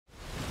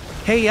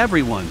Hey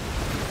everyone!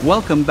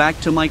 Welcome back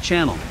to my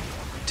channel.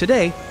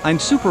 Today, I'm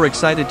super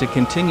excited to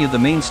continue the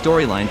main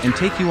storyline and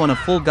take you on a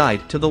full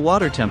guide to the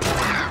Water Temple.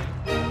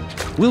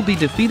 We'll be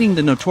defeating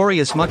the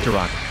notorious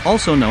Mucktorok,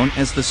 also known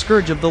as the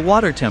Scourge of the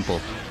Water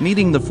Temple,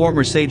 meeting the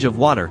former Sage of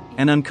Water,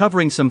 and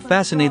uncovering some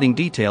fascinating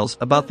details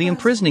about the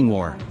imprisoning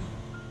war.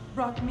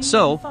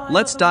 So,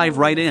 let's dive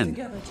right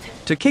in.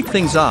 To kick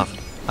things off,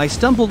 I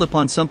stumbled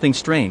upon something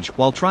strange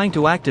while trying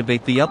to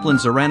activate the Upland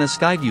Zorana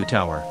Skyview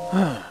Tower.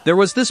 There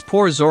was this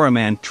poor Zora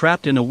man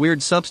trapped in a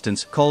weird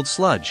substance called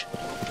sludge.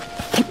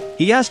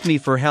 He asked me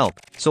for help,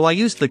 so I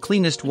used the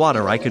cleanest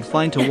water I could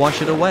find to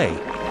wash it away.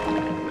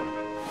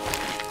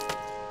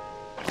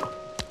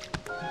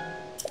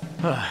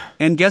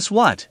 And guess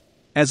what?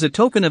 As a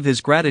token of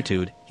his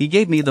gratitude, he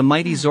gave me the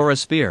mighty Zora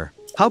Spear.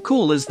 How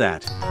cool is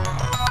that?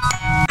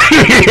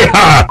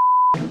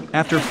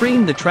 After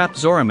freeing the trapped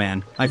Zora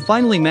man, I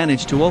finally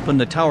managed to open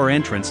the tower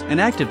entrance and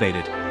activate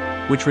it,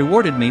 which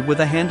rewarded me with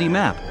a handy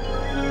map.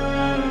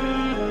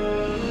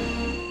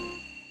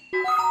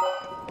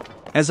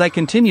 As I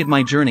continued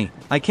my journey,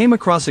 I came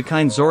across a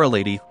kind Zora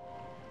lady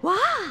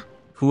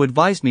who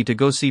advised me to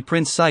go see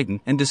Prince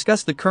Sidon and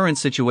discuss the current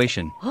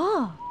situation.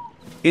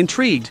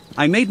 Intrigued,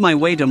 I made my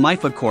way to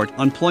Mipha Court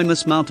on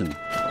Ploymus Mountain.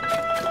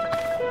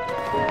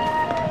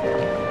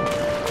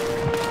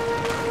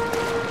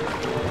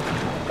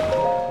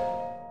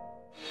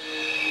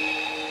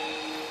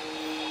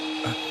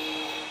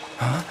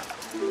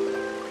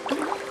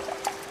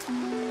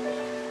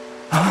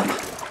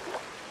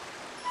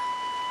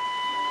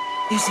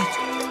 Is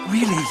it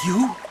really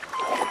you?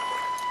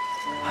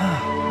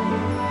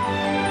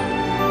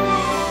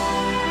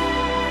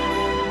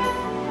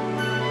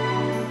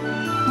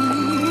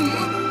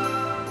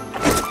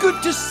 It's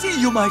good to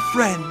see you, my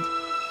friend.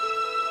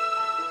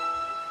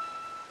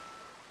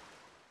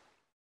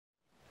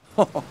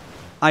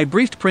 I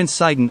briefed Prince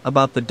Sidon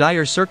about the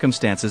dire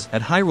circumstances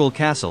at Hyrule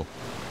Castle.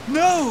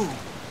 No!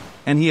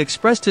 And he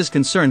expressed his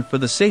concern for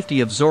the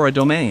safety of Zora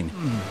Domain.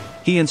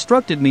 He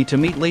instructed me to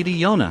meet Lady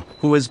Yona,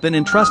 who has been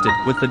entrusted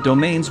with the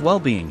domain's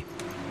well-being.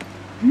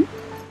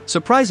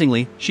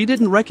 Surprisingly, she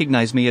didn't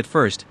recognize me at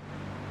first.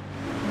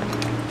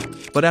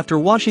 But after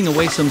washing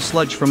away some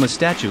sludge from a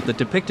statue that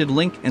depicted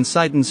Link and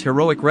Sidon's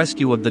heroic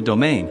rescue of the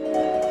domain,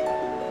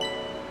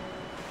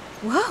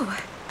 Whoa!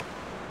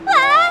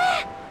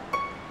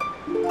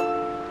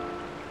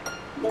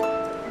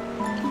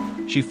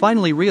 she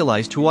finally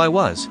realized who I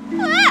was.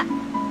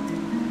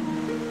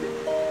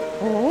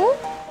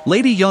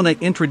 Lady Yona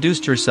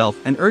introduced herself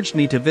and urged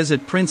me to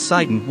visit Prince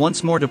Sidon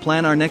once more to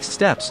plan our next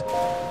steps.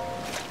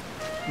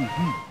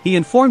 He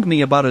informed me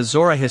about a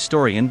Zora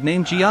historian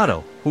named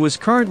Jiahto, who is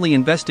currently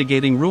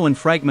investigating ruined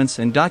fragments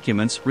and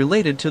documents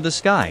related to the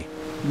sky.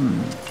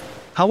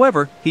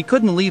 However, he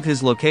couldn't leave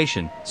his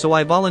location, so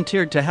I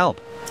volunteered to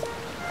help.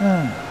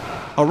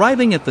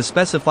 Arriving at the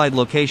specified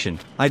location,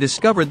 I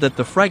discovered that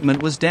the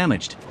fragment was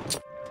damaged.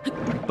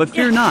 But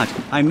fear not,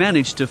 I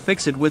managed to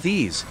fix it with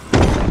ease.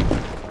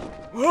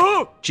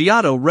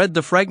 Jiahto read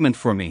the fragment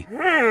for me,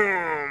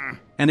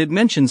 and it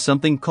mentioned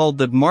something called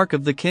the Mark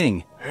of the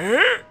King.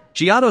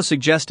 Jiahto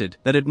suggested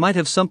that it might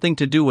have something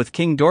to do with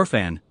King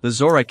Dorephan, the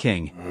Zora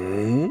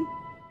King.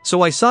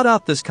 So I sought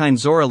out this kind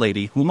Zora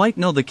lady who might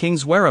know the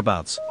king's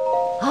whereabouts.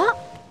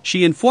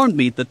 She informed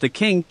me that the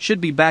king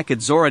should be back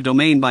at Zora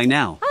Domain by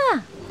now.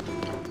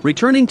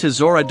 Returning to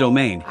Zora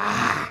Domain,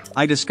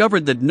 I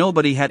discovered that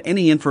nobody had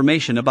any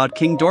information about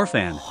King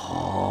Dorephan.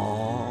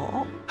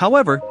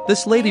 However,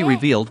 this lady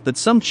revealed that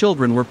some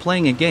children were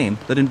playing a game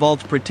that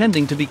involved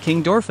pretending to be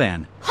King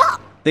Dorephan.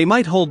 They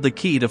might hold the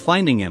key to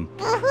finding him,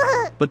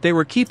 but they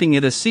were keeping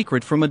it a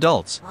secret from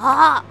adults.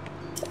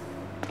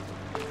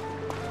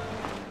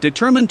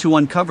 Determined to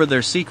uncover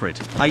their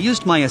secret, I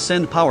used my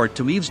Ascend power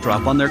to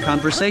eavesdrop on their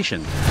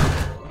conversation.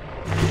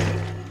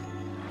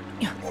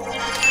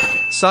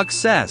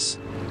 Success!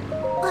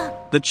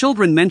 The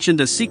children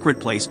mentioned a secret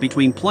place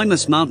between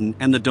Ploymus Mountain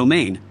and the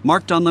domain,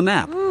 marked on the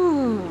map.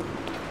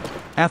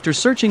 After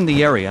searching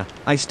the area,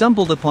 I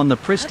stumbled upon the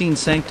pristine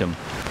sanctum,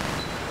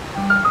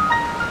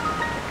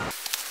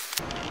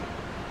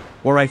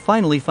 where I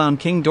finally found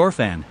King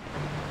Dorephan.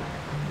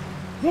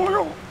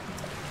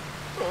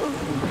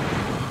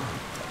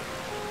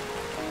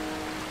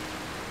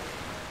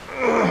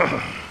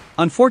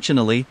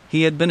 Unfortunately,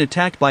 he had been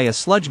attacked by a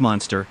sludge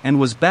monster and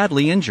was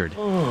badly injured.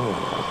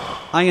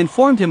 I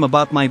informed him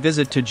about my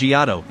visit to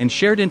Jiahto and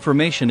shared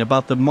information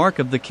about the Mark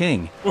of the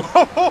King.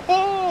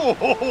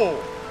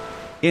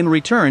 In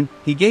return,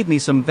 he gave me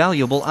some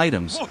valuable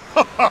items.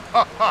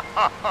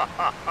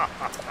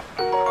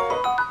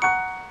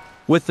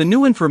 With the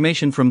new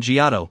information from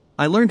Jiahto,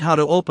 I learned how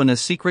to open a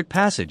secret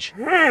passage.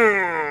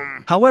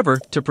 However,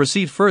 to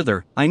proceed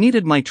further, I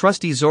needed my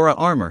trusty Zora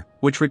Armor,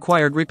 which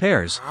required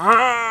repairs.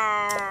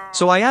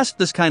 So I asked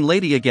this kind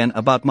lady again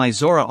about my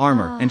Zora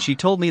Armor, and she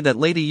told me that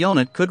Lady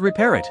Yona could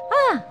repair it.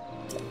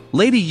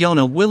 Lady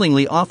Yona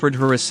willingly offered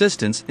her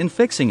assistance in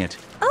fixing it.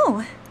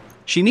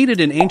 She needed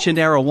an ancient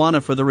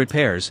arowana for the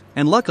repairs,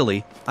 and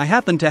luckily, I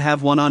happened to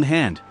have one on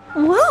hand.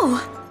 Whoa!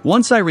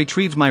 Once I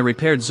retrieved my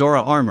repaired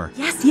Zora Armor,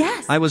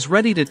 Yes. I was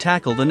ready to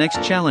tackle the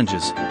next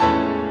challenges.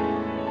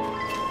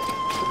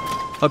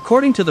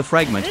 According to the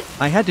fragment,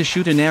 I had to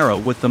shoot an arrow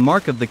with the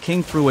mark of the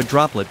king through a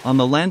droplet on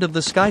the land of the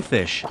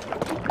skyfish.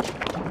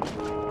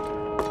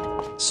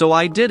 So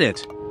I did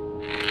it.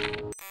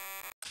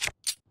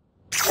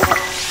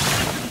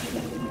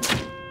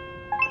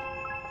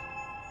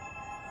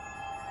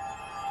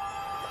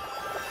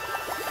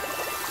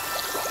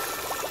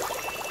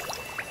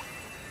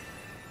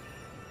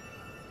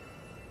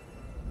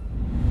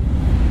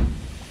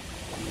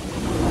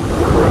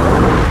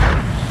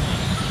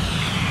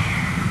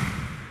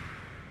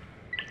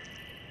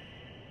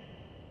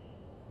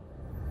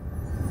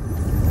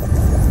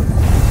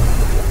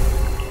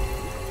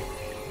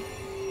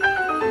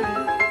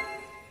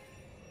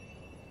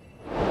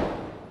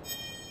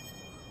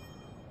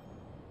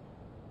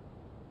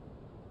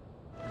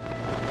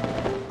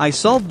 I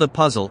solved the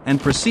puzzle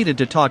and proceeded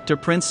to talk to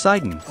Prince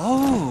Sidon.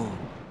 Oh.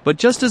 But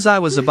just as I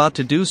was about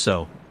to do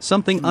so,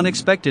 something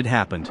unexpected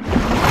happened.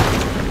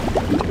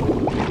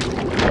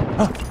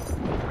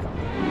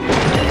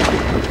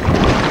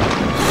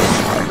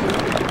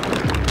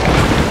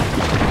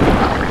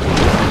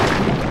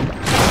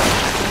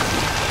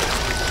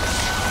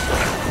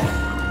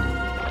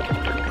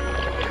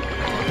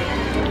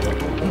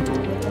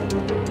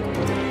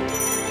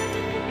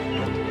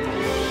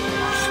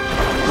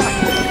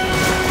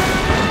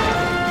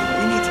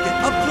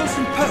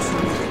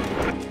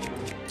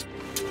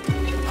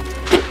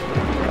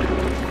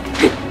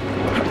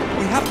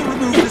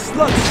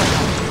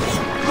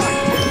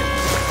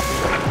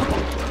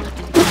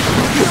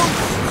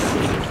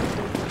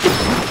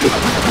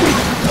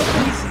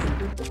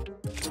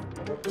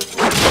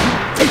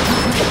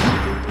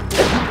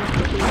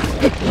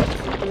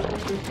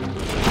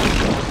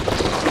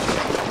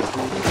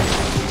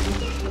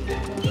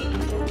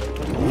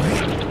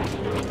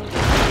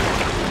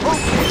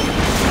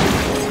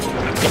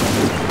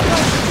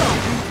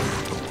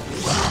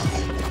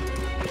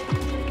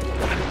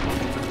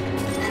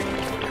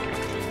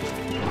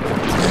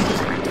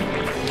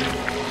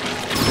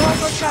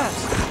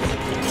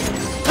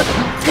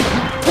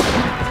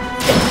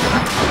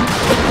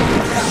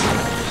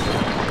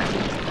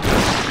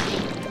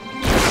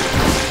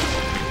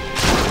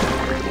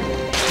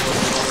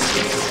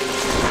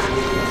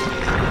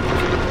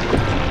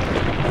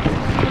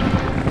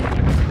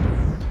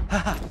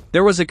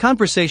 There was a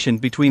conversation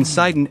between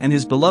Sidon and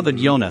his beloved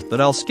Yona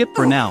that I'll skip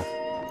for now,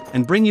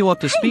 and bring you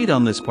up to speed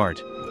on this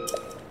part.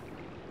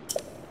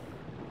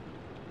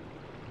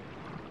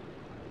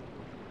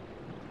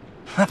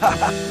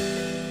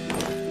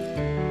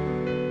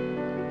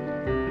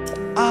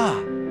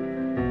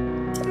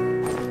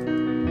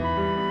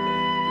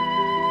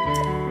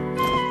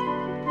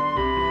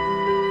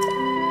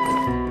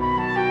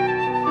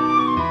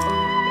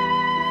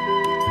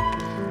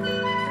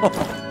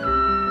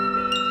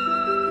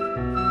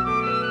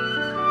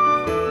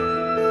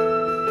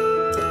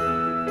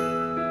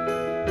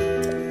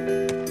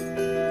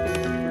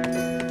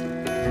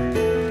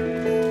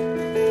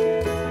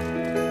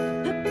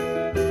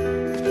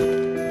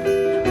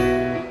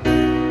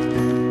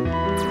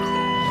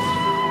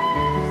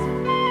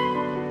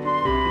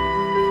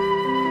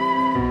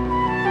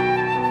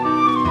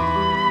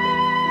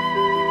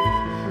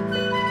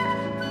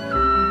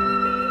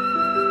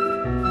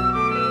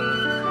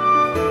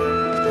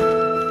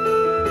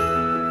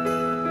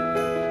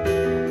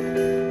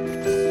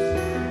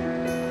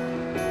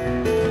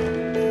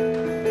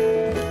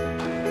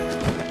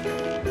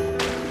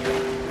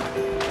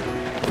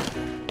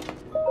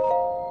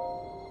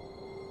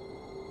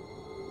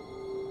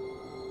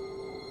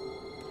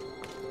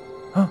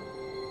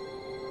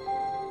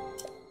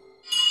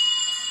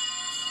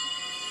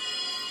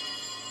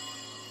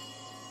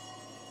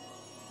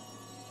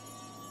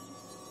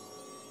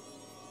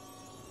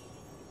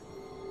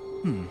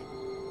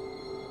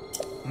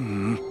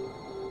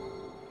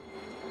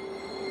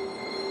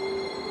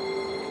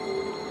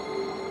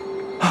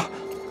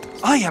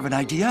 I have an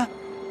idea.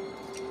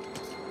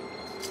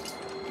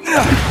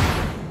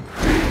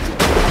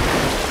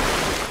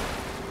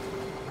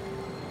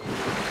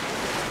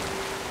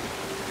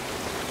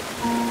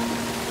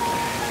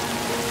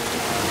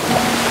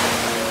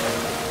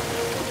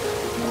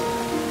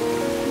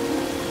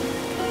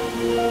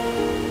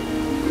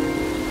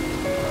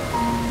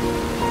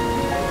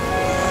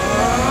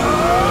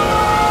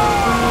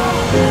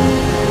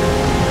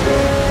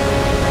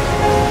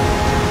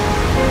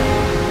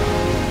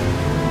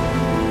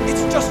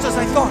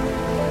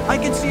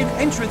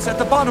 At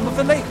the bottom of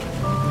the lake.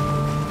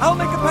 I'll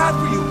make a path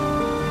for you.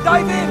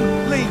 Dive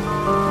in, Link.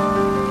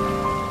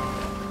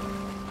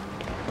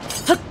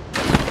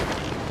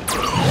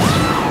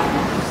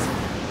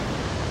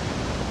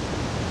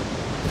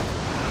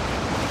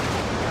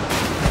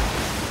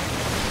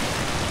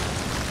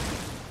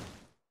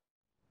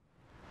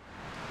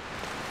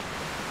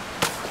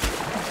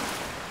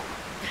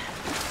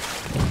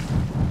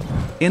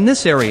 In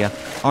this area,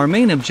 our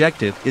main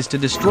objective is to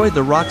destroy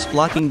the rocks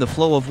blocking the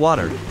flow of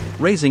water,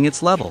 raising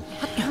its level.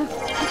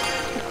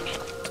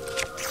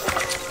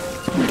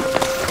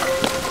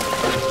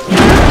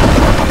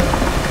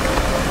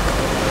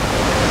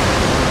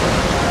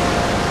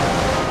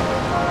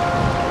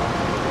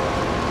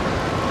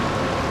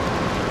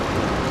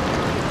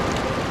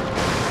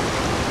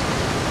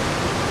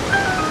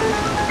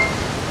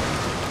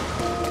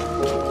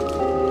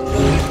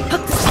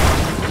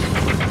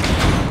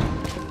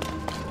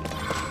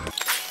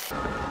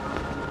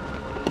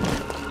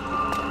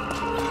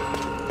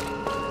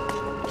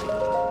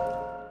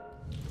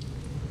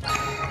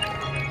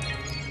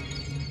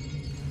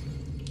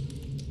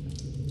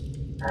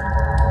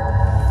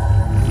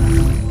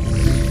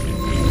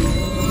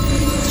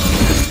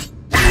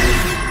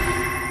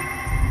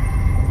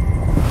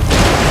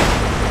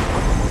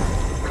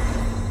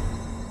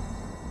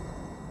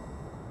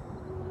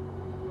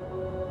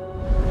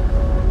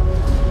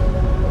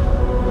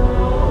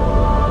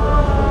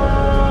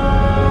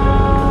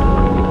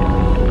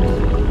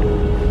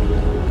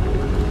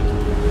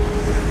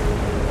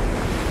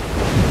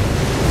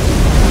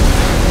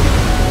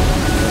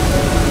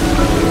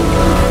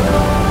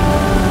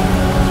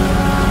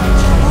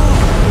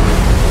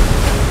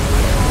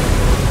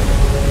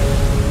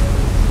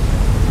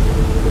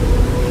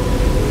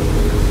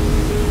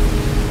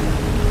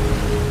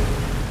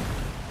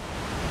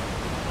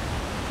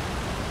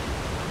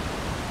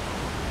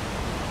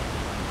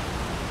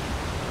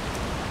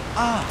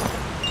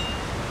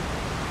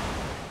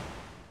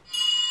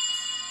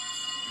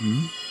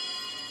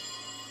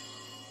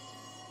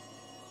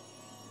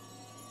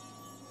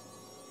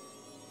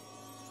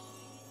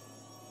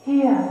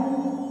 Here.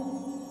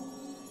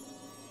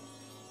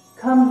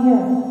 Come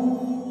here.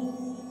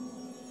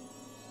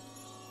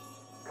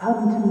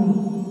 Come to me.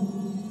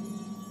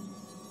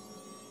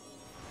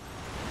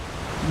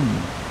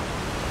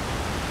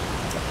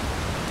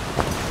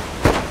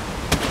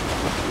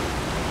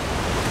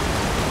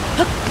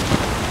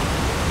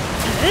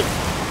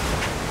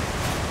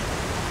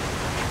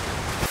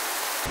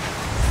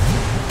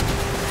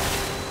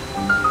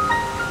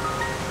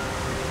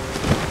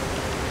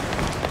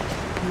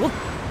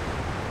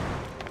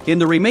 In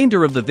the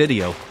remainder of the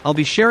video, I'll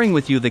be sharing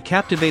with you the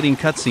captivating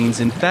cutscenes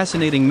and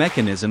fascinating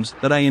mechanisms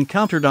that I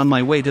encountered on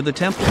my way to the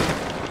temple.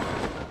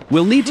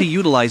 We'll need to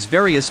utilize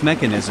various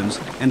mechanisms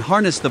and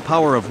harness the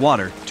power of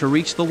water to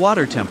reach the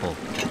water temple.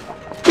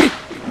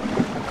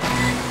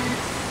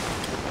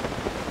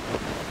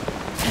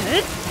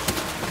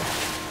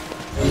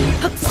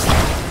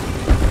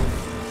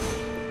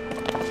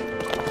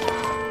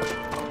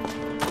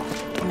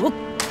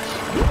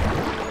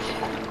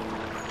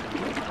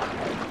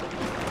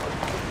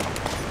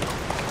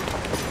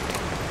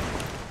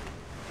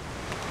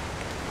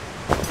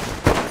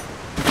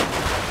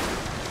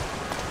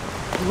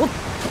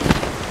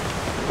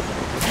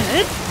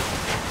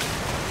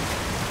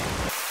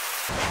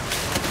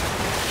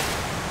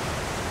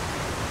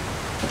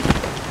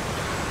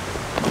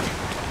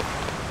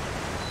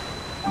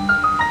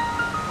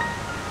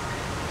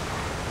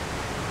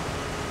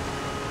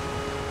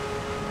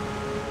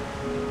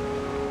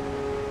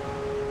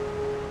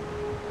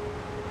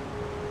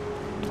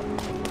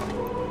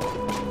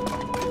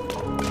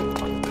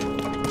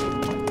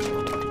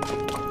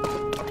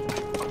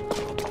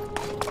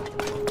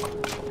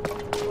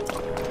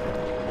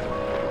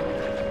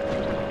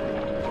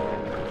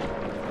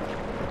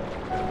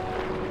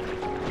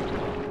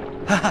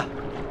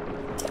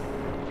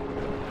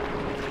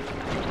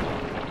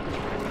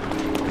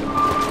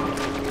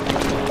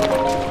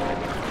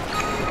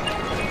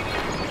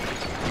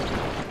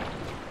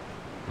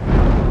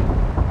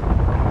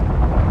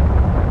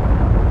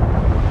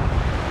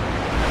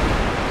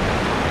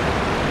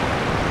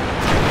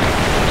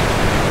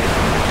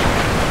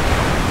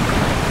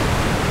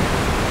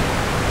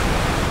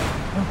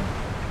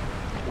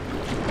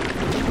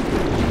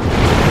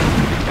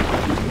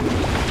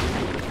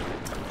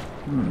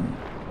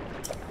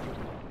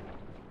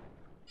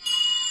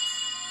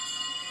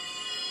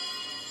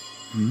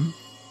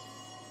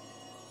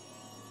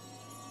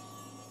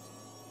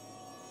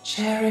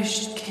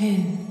 Cherished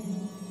kin,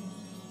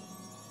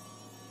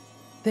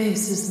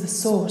 this is the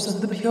source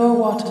of the pure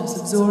waters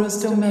of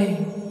Zora's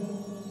domain.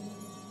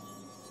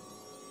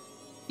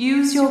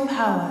 Use your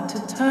power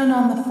to turn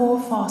on the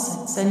 4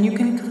 faucets and you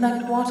can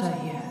collect water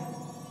here.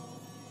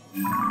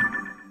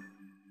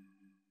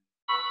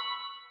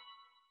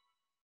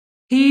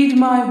 Heed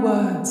my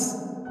words.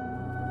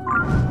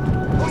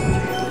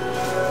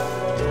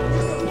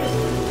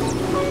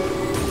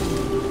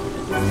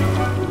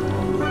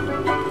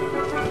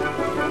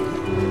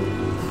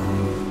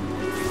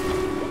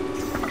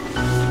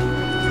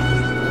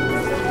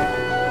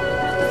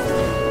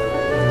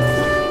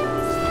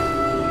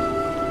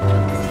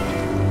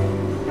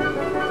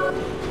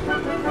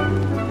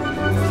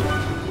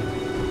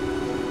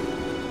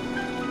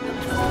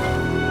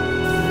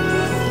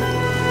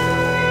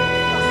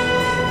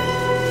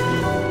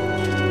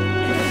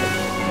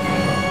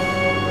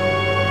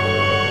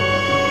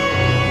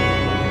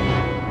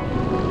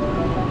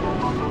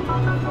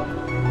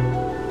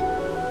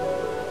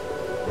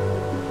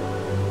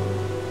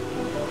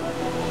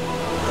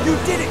 You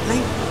did it,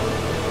 Link!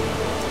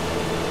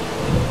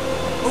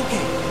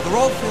 Okay, they're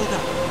all filled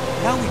up.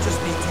 Now we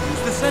just need to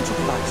use the central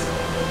device.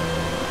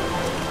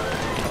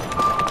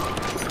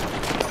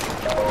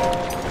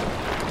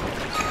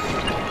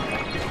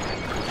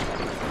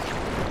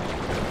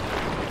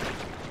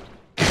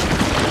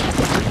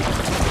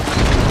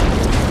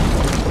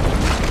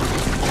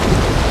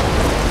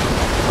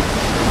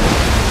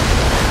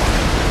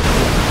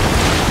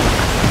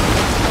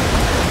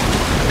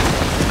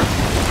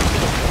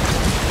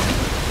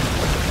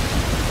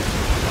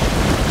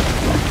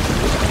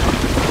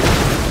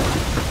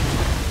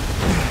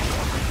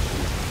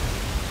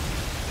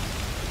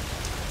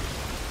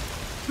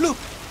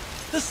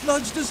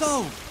 sludge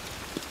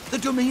dissolved. The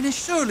domain is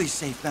surely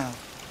safe now.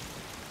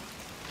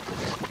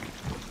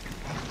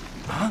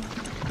 Huh?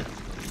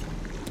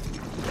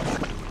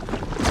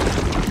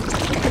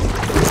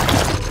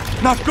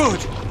 Not good!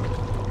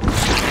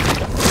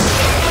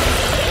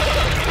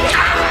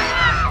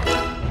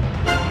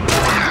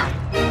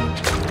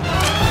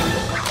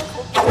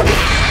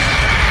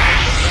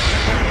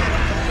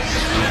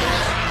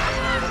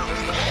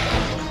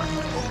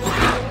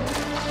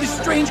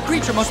 This strange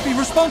creature must be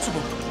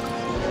responsible.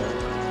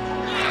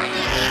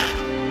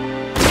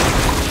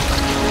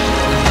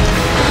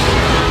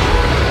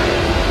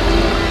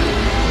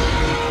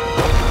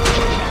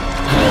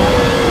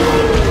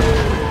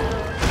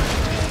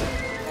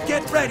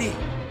 Ready.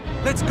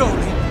 Let's go,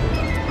 Link.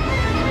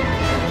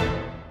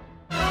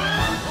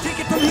 Take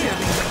it from here,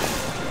 Link.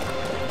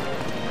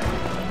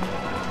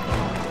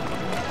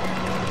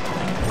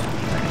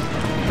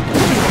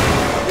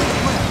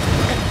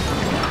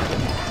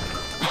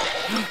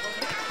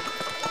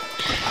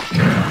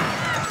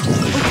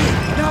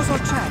 Okay, now's our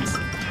chance.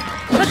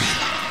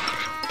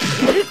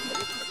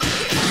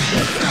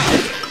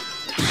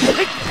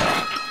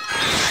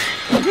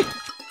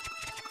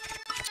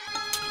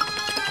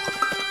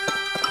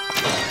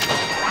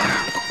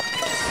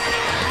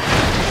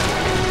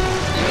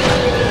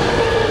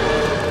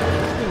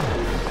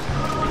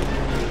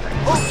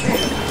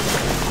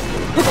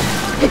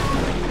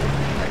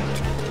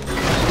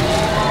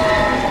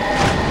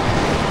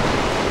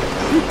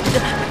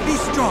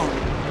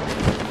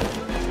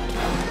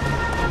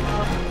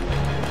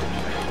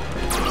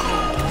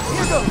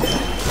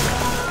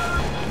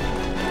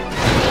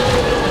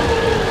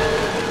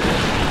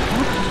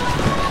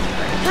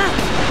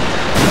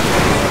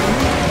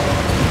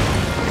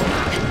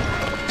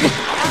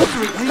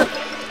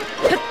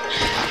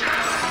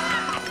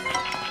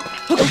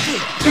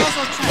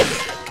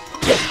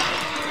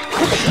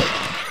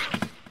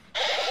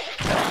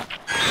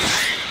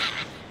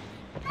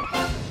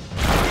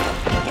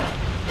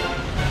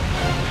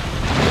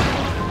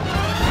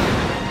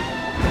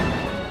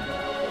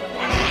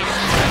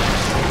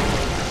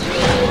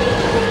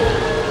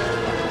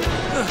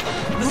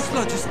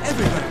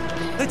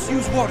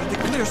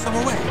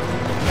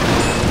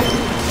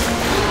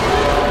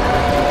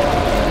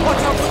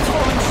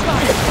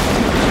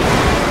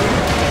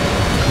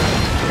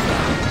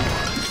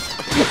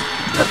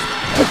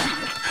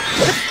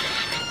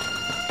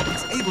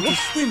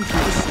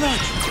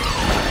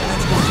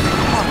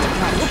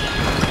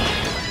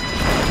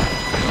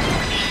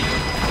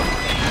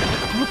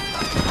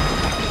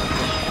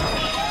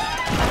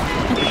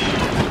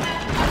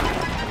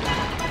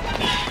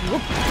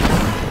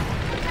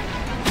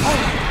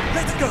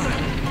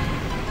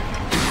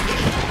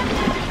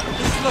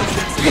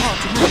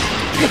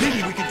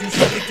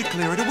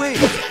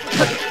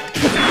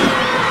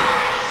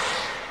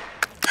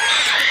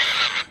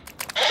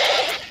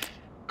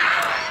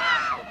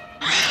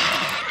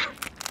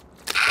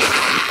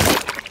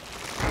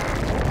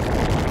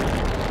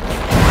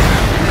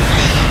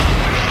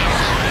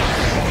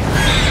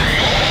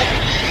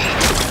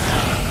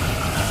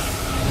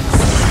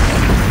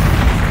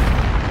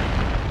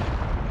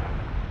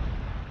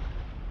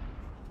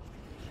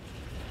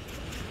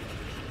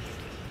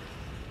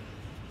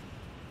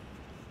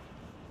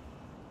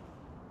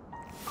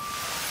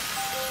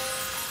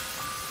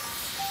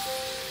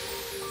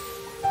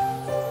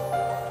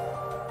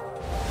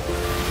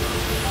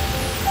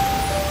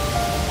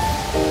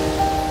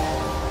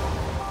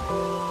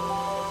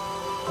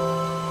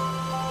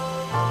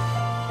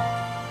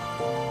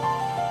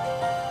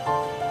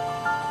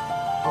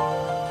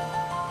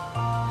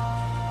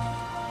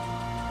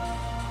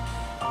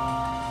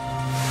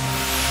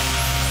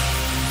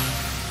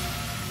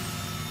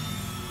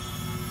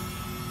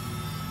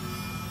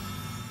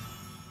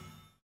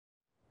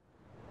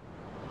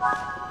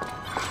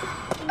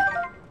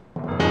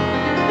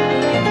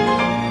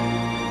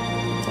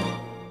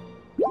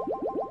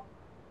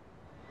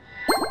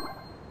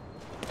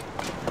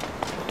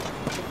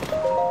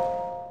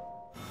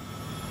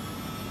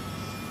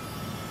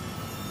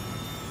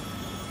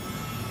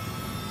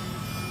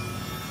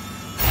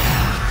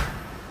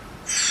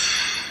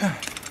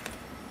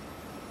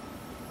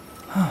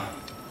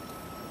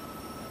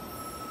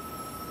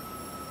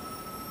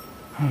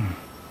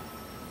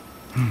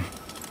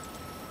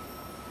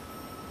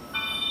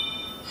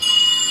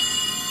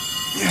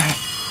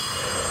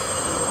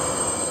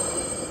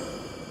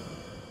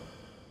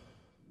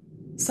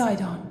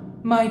 Sidon,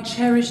 my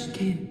cherished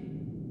kin.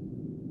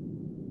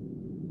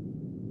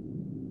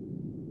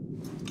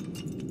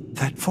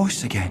 That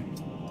voice again.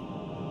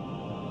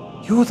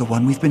 You're the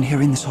one we've been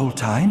hearing this whole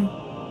time?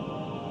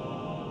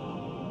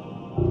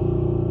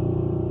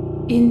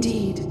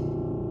 Indeed.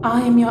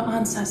 I am your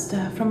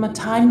ancestor from a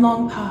time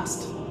long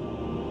past.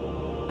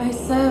 I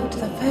served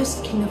the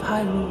first king of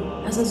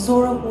Hyrule as a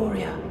Zora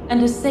warrior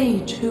and a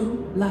sage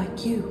who,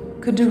 like you,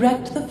 could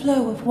direct the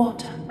flow of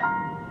water.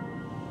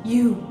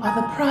 You are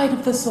the pride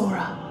of the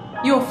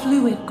Zora, your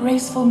fluid,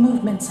 graceful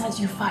movements as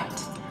you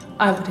fight.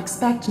 I would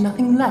expect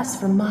nothing less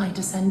from my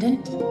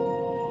descendant.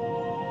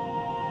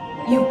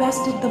 You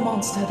bested the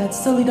monster that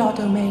sullied our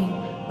domain,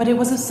 but it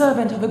was a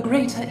servant of a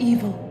greater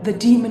evil, the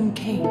Demon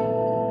King.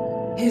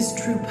 His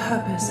true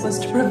purpose was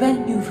to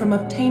prevent you from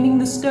obtaining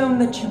the stone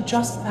that you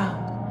just found.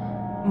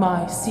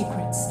 My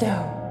secret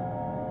stone.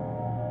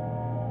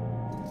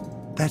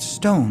 That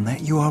stone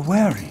that you are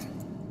wearing?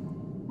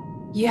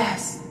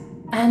 Yes,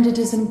 and it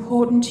is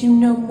important you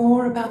know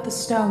more about the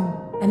stone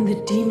and the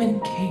Demon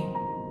King.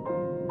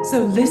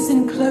 So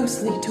listen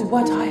closely to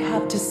what I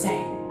have to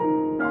say.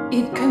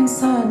 It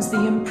concerns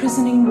the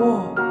imprisoning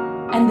war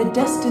and the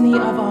destiny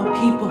of our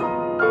people.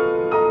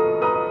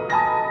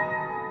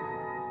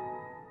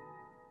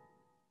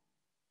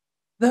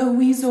 Though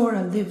we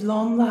Zora live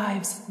long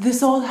lives,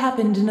 this all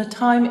happened in a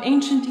time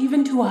ancient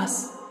even to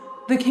us.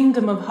 The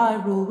kingdom of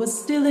Hyrule was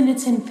still in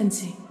its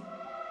infancy.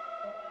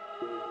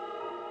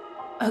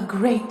 A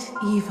great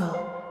evil,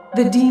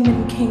 the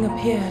Demon King,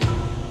 appeared.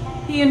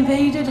 He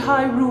invaded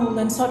Hyrule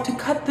and sought to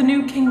cut the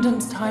new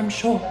kingdom's time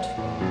short.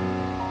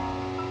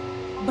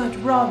 But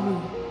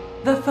Rauru,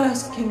 the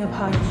first king of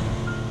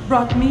Hyrule,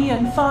 brought me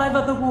and 5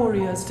 other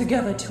warriors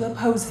together to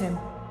oppose him.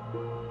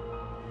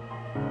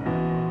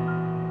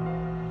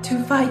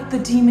 To fight the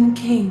Demon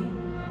King,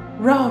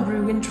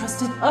 Rauru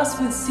entrusted us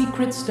with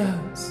secret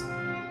stones.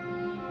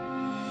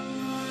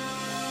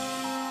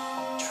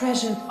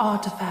 Treasured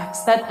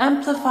artifacts that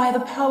amplify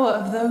the power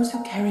of those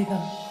who carry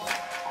them.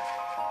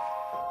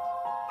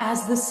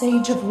 As the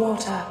Sage of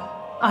Water,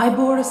 I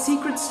bore a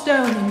secret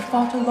stone and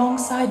fought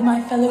alongside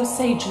my fellow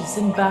sages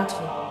in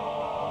battle.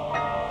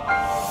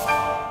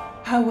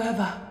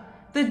 However,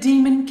 the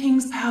Demon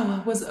King's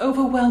power was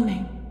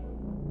overwhelming.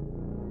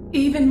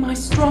 Even my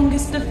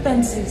strongest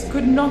defenses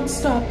could not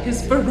stop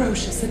his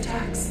ferocious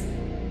attacks.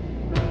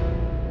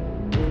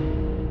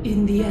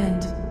 In the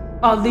end,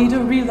 our leader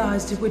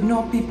realized it would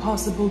not be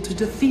possible to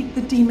defeat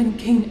the Demon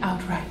King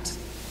outright.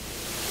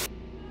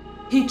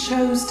 He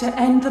chose to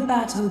end the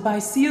battle by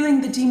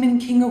sealing the Demon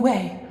King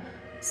away,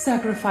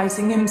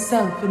 sacrificing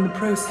himself in the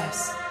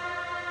process.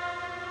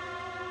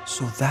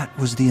 So that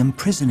was the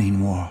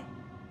imprisoning war.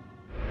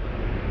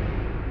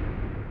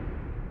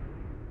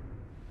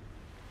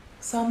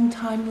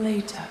 Sometime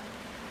later,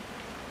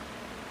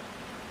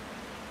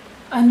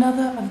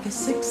 another of the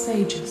 6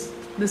 sages,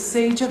 the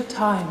Sage of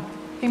Time,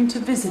 came to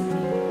visit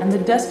me, and the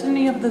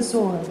destiny of the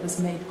Zora was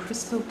made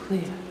crystal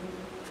clear.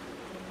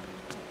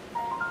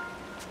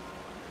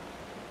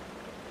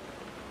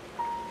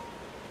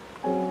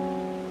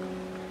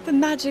 The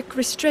magic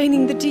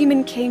restraining the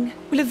Demon King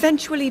will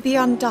eventually be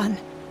undone.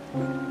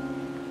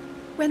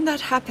 When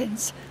that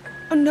happens,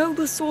 a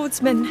noble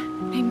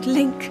swordsman named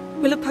Link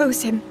will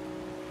oppose him.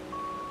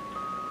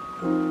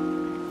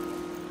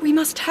 We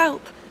must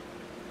help.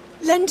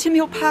 Lend him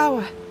your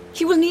power.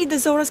 He will need the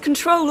Zora's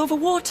control over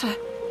water.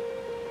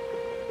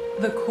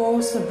 The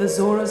course of the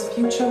Zora's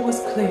future was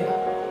clear.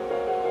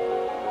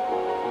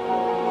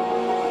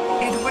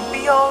 It would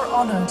be our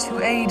honor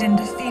to aid in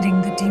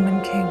defeating the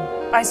Demon King.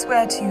 I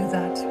swear to you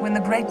that, when the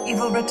great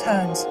evil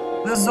returns,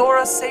 the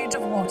Zora Sage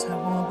of Water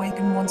will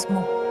awaken once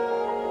more.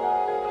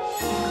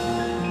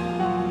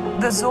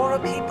 The Zora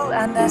people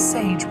and their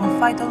sage will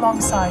fight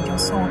alongside your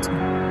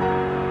swordsman.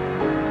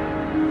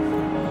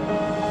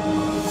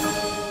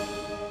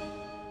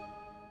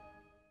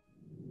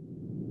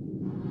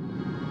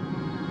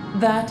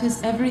 That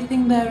is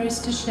everything there is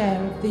to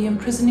share of the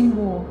imprisoning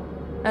war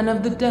and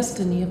of the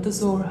destiny of the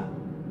Zora.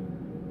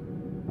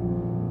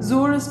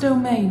 Zora's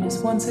domain is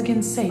once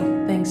again safe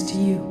thanks to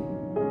you.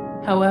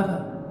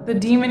 However, the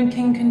Demon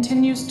King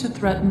continues to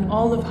threaten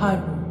all of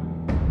Hyrule.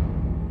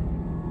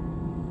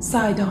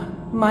 Sidon,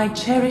 my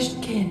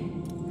cherished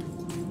kin,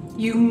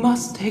 you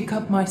must take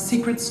up my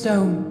secret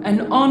stone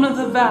and honor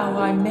the vow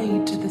I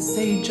made to the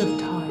Sage of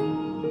Time.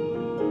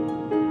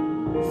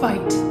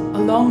 Fight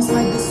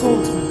alongside the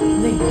swordsman,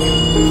 Link.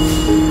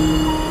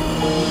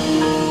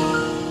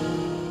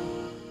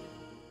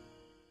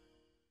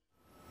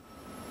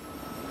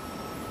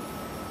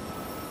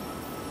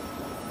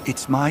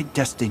 It's my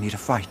destiny to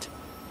fight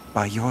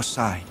by your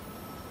side.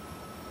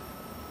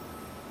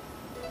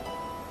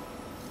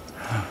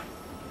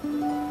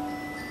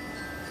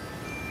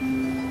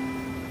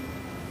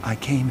 I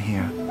came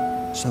here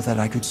so that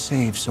I could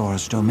save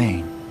Zora's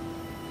domain.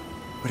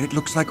 But it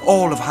looks like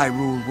all of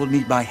Hyrule will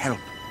need my help.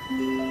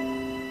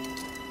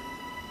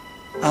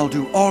 I'll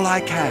do all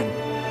I can,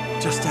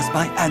 just as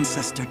my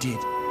ancestor did.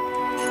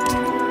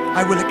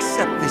 I will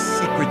accept this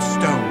secret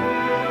stone.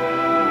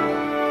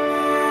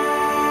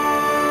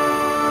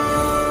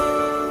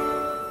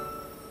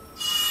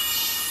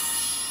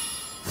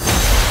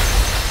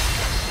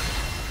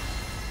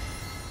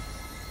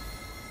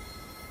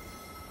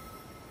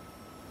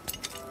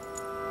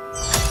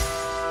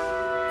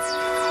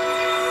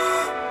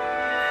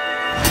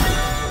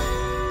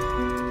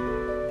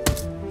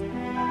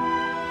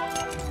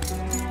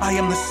 I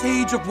am the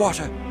Sage of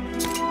Water.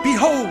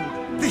 Behold,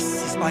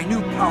 this is my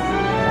new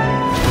power.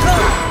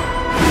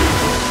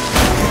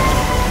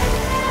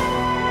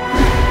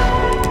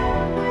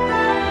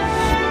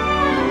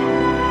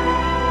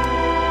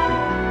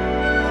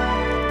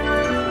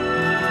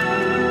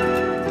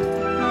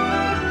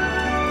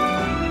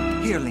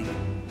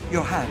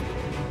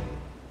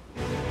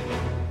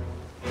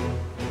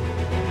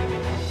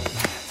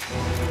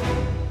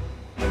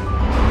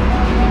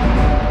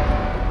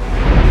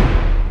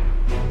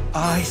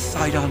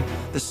 Sidon,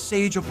 the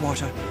Sage of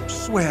Water,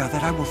 swear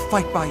that I will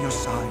fight by your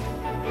side.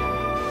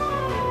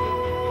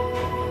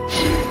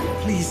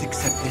 Please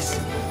accept this.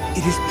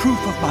 It is proof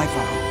of my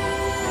vow.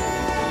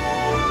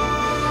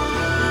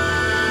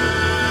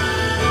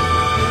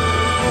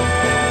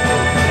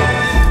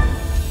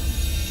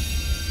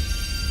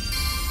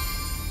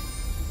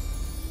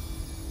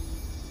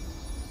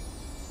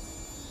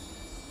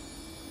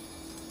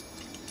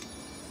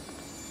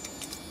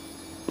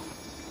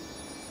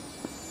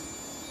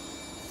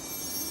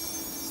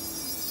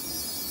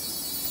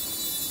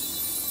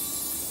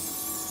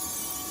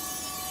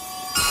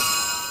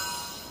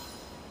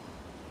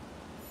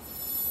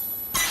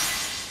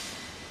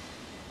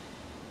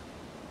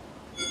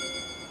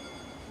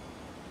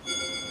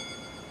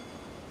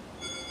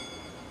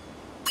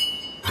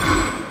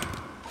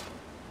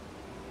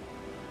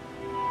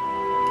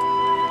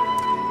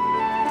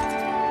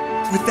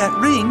 With that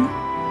ring,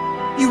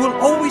 you will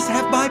always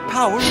have my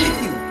power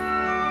with you.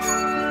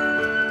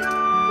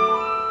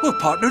 We're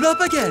partnered up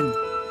again.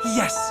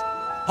 Yes.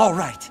 All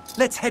right,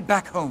 let's head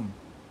back home.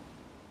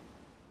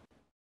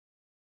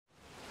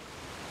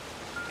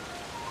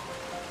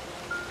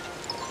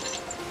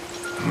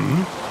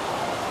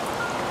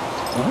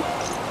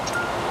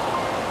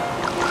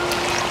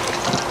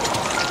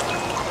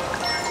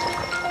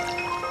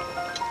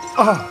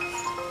 Oh!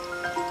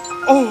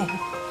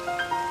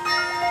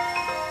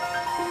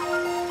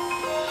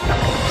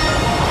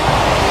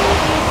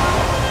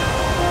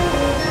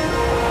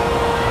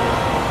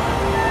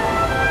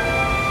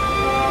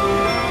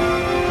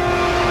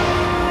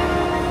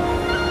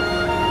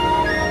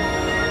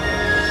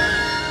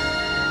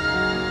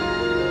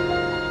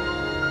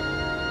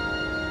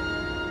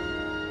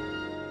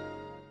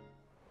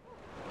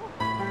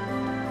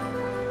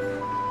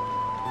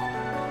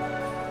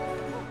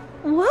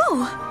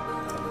 Whoa!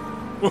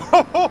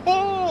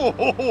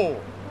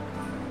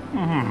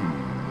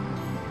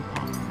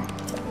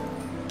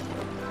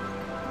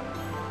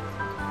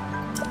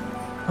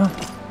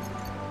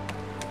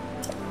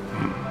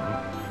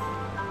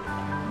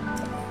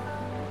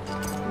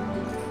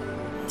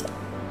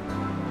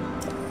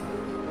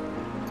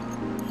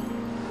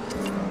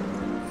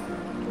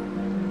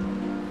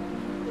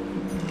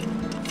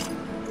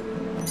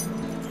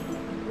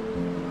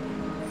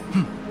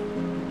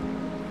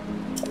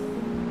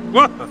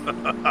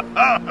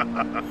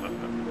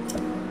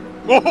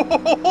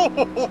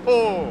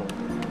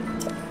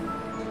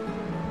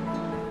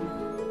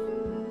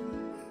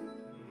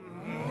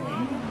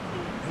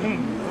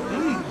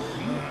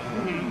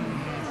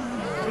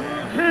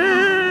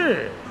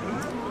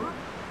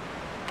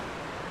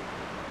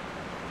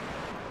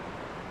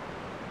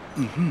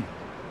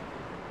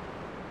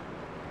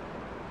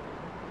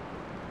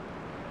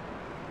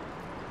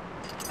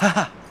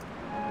 Haha.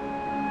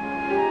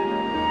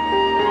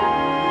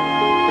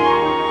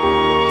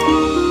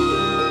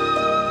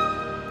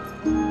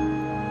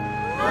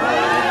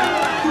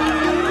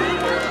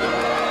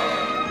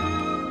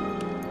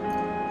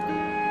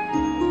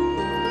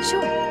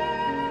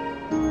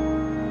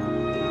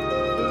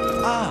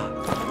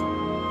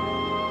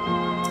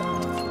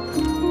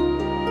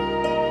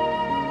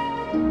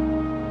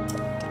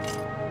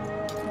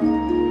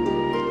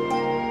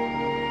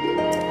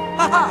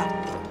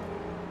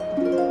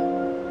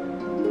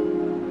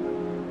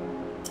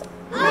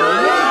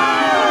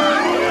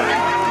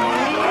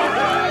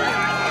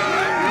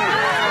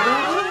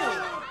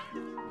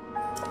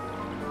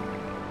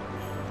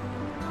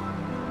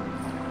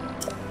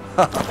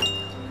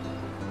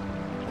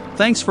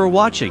 Thanks for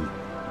watching.